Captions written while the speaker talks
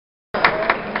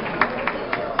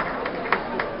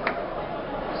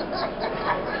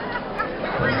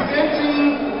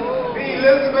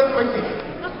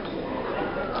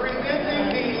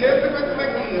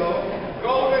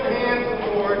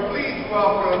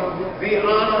The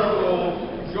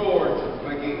Honorable George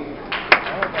McGill.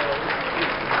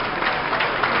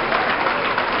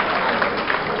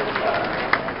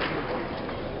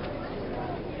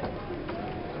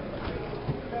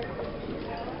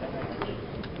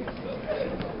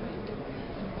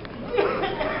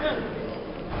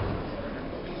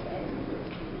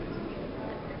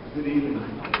 Good evening.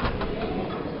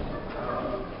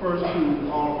 First to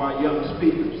all of our young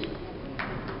speakers.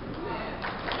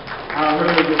 I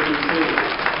heard what you said.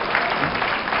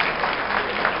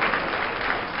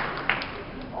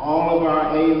 All of our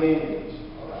amens,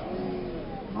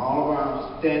 all of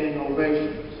our standing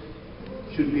ovations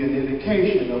should be an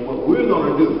indication of what we're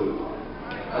going to do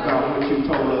about what you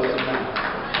told us tonight.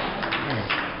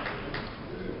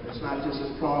 It's not just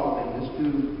applaud them,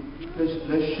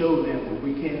 let's show them that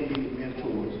we can be the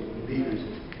mentors and the leaders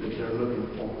that they're looking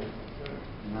for.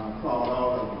 And I applaud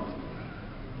all of you.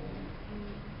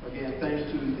 Again, thanks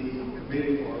to the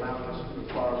committee for allowing us to be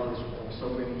part of this for so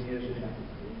many years now.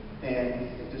 And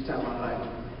at this time, I'd like to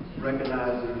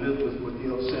recognize the Elizabeth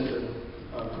McGill Center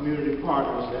community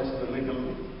partners. That's the Lincoln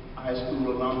High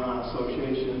School Alumni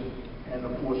Association and the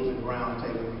Portsmouth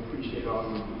Roundtable. We appreciate all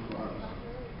of you for us.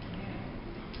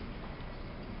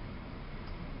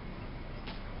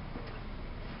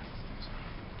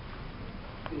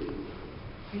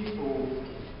 People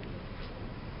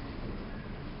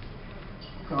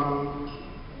come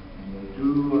and they do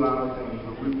a lot of things,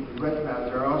 but we recognize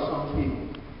there are some people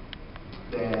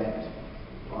that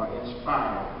are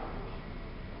inspired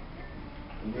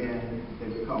and then they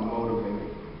become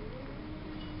motivated.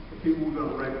 The people we're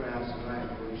going to recognize tonight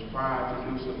were inspired to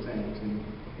do some things,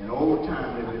 and over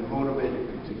time they've been motivated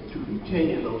to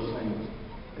continue those things.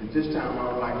 And at this time I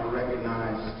would like to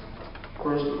recognize,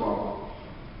 first of all,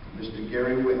 Mr.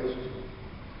 Gary West.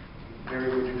 Gary,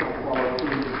 would you come forward,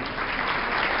 please?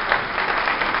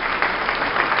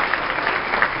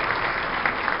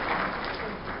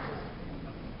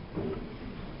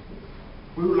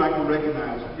 We would like to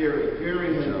recognize Gary.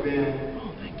 Gary has been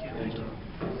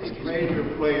a major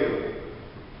player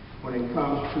when it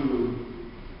comes to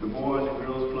the Boys and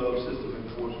Girls Club system in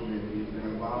Portsmouth. He's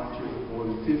been a volunteer for more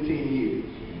than 15 years.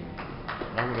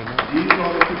 These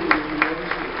are the people that you never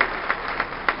see.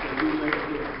 We make a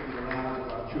difference in the lives of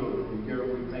our children. And Gary,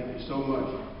 we thank you so much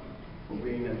for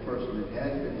being that person that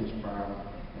has been inspired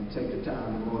and take the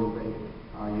time to motivate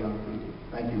our young people.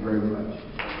 Thank you very much.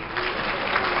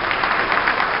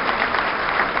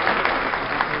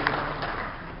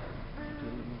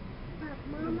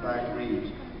 In fact, reads,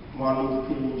 Martin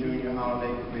Luther King Jr.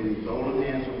 Holiday Committee Golden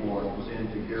Hands Award presented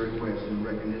to Gary West in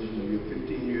recognition of your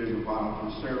 15 years of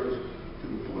volunteer service to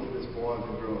the Portsmouth Boys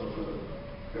and Girls Club.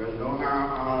 There is no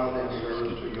higher honor than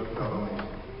service to your fellow man.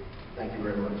 Thank you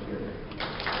very much, Gary.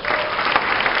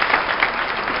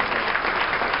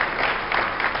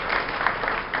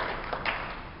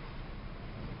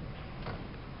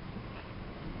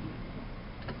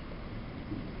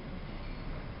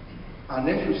 Our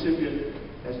next recipient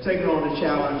has taken on the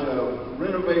challenge of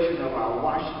renovation of our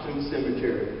Washington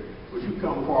Cemetery. Would you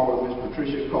come forward, Ms.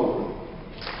 Patricia Copeland?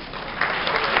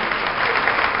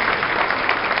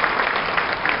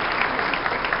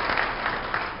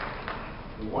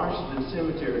 Washington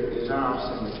Cemetery is our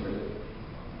cemetery,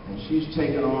 and she's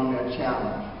taken on that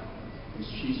challenge. And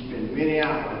she's spent many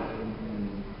hours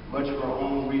and much of her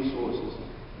own resources.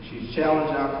 She's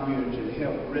challenged our community to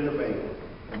help renovate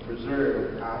and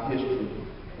preserve our history.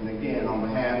 And again, on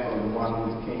behalf of the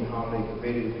Martin Luther King Holiday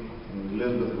Committee and the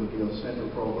Elizabeth McGill Center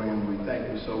Program, we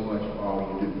thank you so much for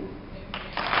all you do.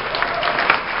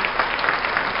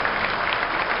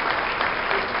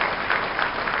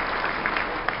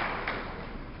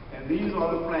 These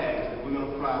are the flags that we're going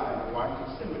to fly at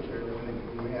Washington Cemetery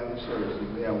when we have the services.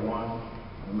 We have one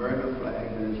American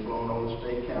flag that is flown over the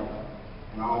state capitol,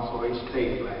 and also a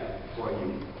state flag for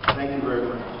you. Thank you very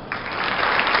much.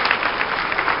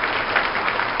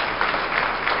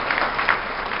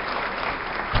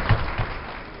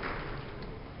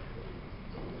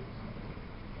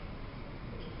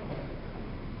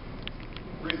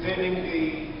 Presenting the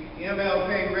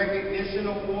MLK Recognition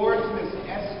Awards, Ms.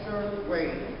 Ester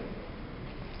Wade.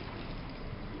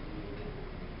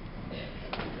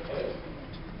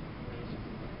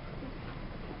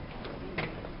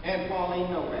 And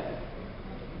Pauline Novak.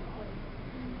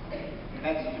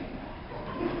 That's you.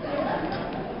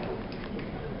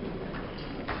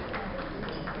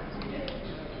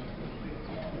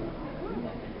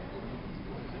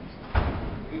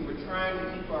 We were trying to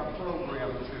keep our program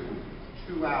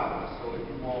to 2 hours, so if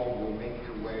you all will make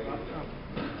your way as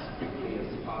quickly as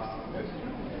possible.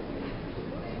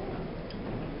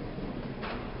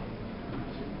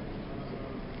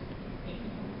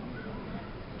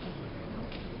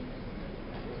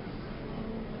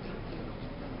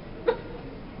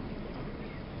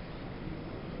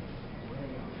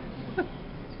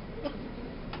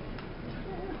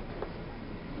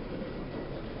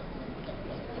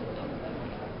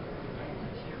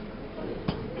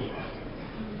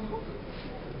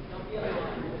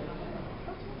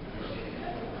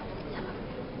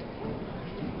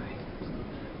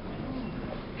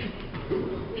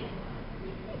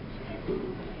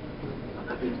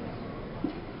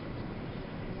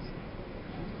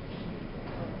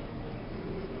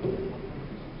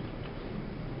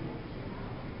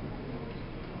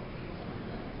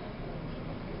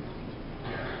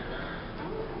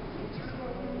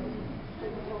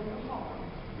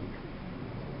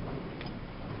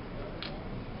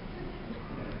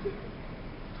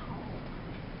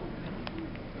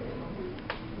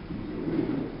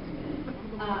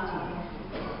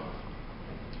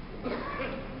 It's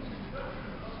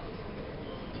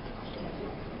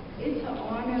an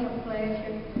honor and a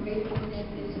pleasure to represent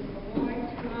this award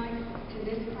tonight to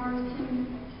this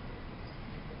person.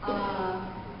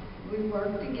 We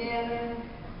work together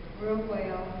real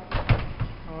well,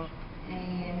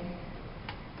 and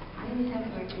I just have to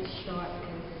work this short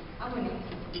because I went into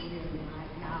school here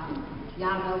tonight.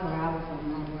 Y'all know where I was on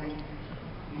my way,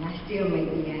 and I still may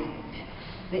be out.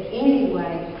 But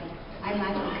anyway, I'd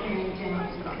like for Karen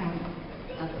Jones to come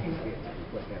up here.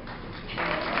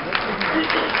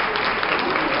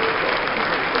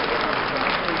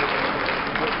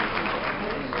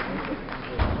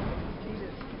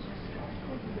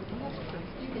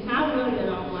 I really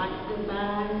don't like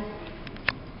goodbyes,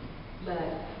 but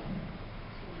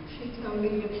she's going to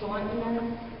be appointing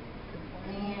us,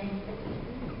 and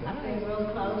I've been real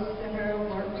close to her,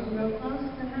 working real close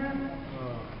to her,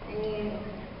 and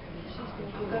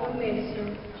I'm going to miss her.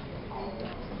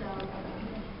 So,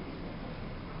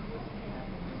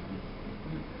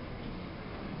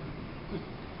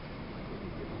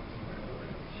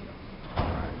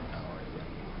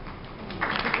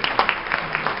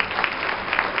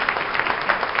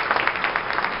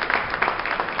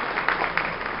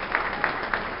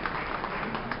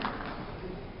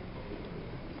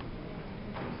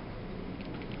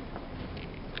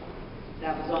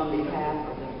 that was on behalf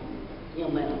of the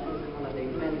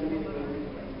MLK Banquet.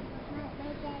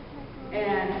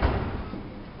 And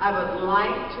I would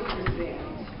like to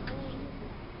present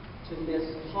to Miss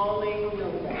Pauline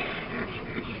Miller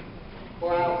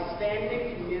for outstanding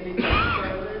community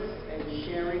service and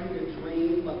sharing the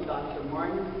dream of Dr.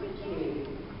 Martin Luther King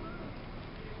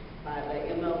by the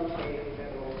MLK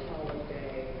Federal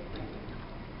Holiday.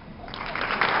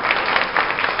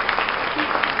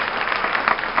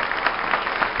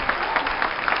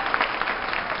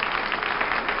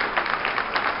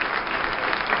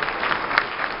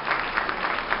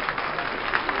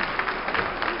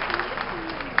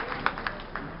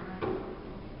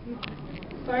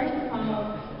 first of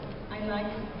all, I'd like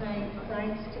to say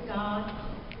thanks to God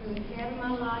who kept my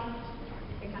life,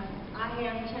 because I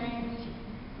have changed.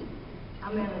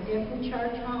 I'm in a different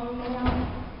church home now,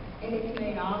 and it's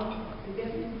made all the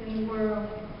difference in the world.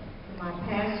 To my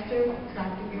pastor,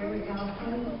 Dr. Gary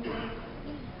Dawson,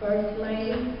 First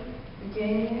Lady,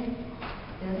 Virginia,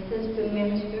 the assistant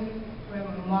minister,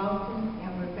 Reverend Walton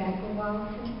and Rebecca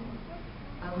Walton.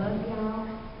 I love y'all.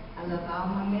 I love all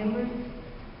my members.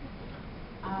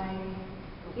 I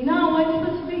wasn't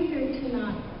supposed to be here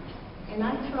tonight, and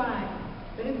I tried,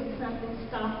 but it was something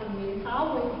stopping me. It's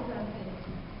always something.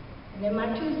 And then my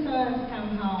two sons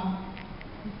come home.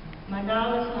 My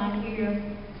daughter's not here,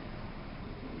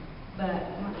 but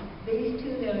these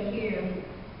two that are here,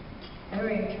 they're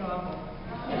in trouble.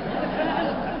 But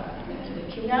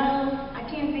I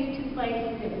can't be two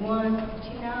places at once. But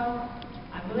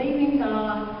I believe in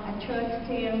God, I trust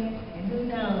Him, and who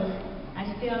knows, I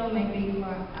still may be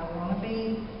where I want to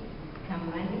be come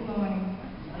Monday morning.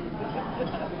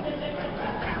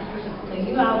 So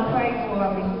you all pray for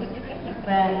me.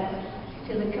 But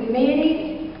to the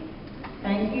committee,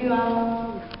 thank you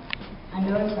all. I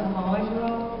know it's a hard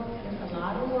road, it's a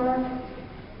lot of work,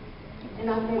 and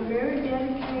I've been very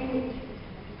dedicated.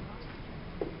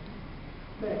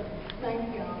 But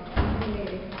thank you all.